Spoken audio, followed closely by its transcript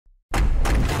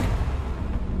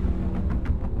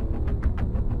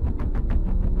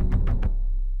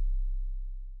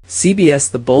CBS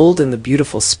The Bold and the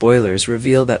Beautiful spoilers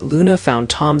reveal that Luna found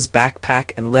Tom's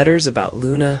backpack and letters about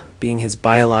Luna being his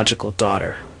biological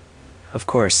daughter. Of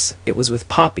course, it was with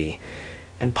Poppy,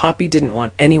 and Poppy didn't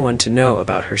want anyone to know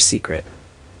about her secret.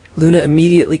 Luna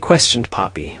immediately questioned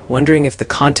Poppy, wondering if the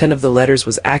content of the letters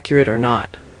was accurate or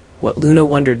not. What Luna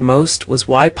wondered most was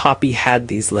why Poppy had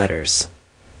these letters.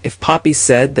 If Poppy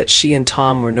said that she and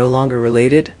Tom were no longer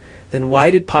related, then why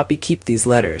did Poppy keep these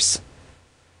letters?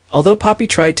 Although Poppy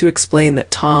tried to explain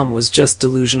that Tom was just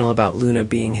delusional about Luna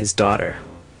being his daughter.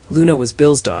 Luna was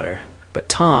Bill's daughter, but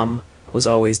Tom was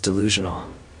always delusional.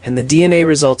 And the DNA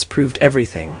results proved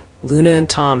everything. Luna and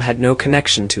Tom had no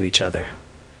connection to each other.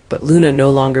 But Luna no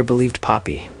longer believed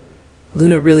Poppy.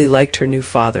 Luna really liked her new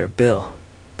father, Bill.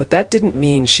 But that didn't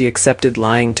mean she accepted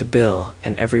lying to Bill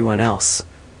and everyone else.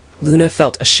 Luna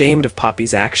felt ashamed of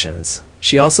Poppy's actions.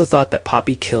 She also thought that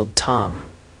Poppy killed Tom.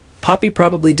 Poppy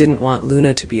probably didn't want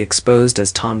Luna to be exposed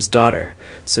as Tom's daughter,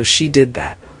 so she did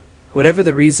that. Whatever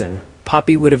the reason,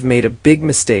 Poppy would have made a big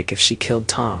mistake if she killed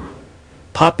Tom.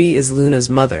 Poppy is Luna's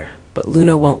mother, but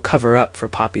Luna won't cover up for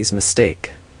Poppy's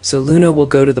mistake. So Luna will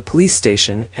go to the police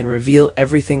station and reveal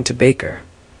everything to Baker.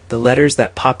 The letters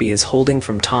that Poppy is holding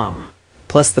from Tom,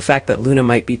 plus the fact that Luna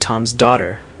might be Tom's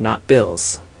daughter, not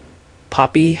Bill's.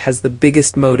 Poppy has the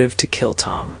biggest motive to kill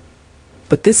Tom.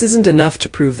 But this isn't enough to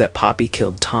prove that Poppy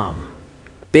killed Tom.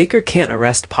 Baker can't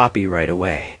arrest Poppy right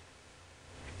away.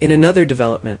 In another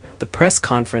development, the press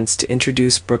conference to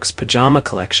introduce Brooke's pajama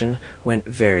collection went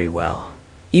very well.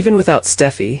 Even without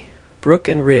Steffi, Brooke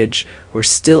and Ridge were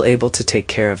still able to take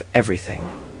care of everything.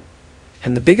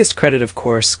 And the biggest credit, of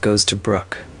course, goes to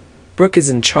Brooke. Brooke is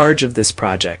in charge of this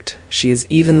project. She is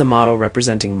even the model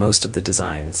representing most of the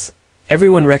designs.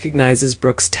 Everyone recognizes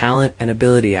Brooke's talent and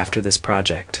ability after this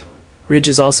project. Ridge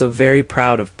is also very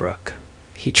proud of Brooke.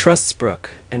 He trusts Brooke,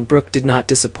 and Brooke did not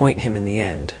disappoint him in the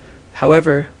end.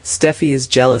 However, Steffi is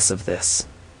jealous of this.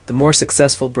 The more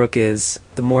successful Brooke is,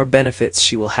 the more benefits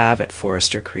she will have at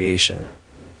Forrester Creation.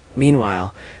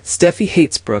 Meanwhile, Steffi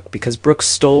hates Brooke because Brooke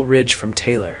stole Ridge from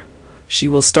Taylor. She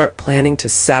will start planning to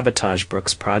sabotage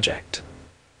Brooke's project.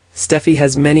 Steffi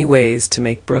has many ways to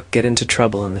make Brooke get into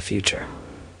trouble in the future.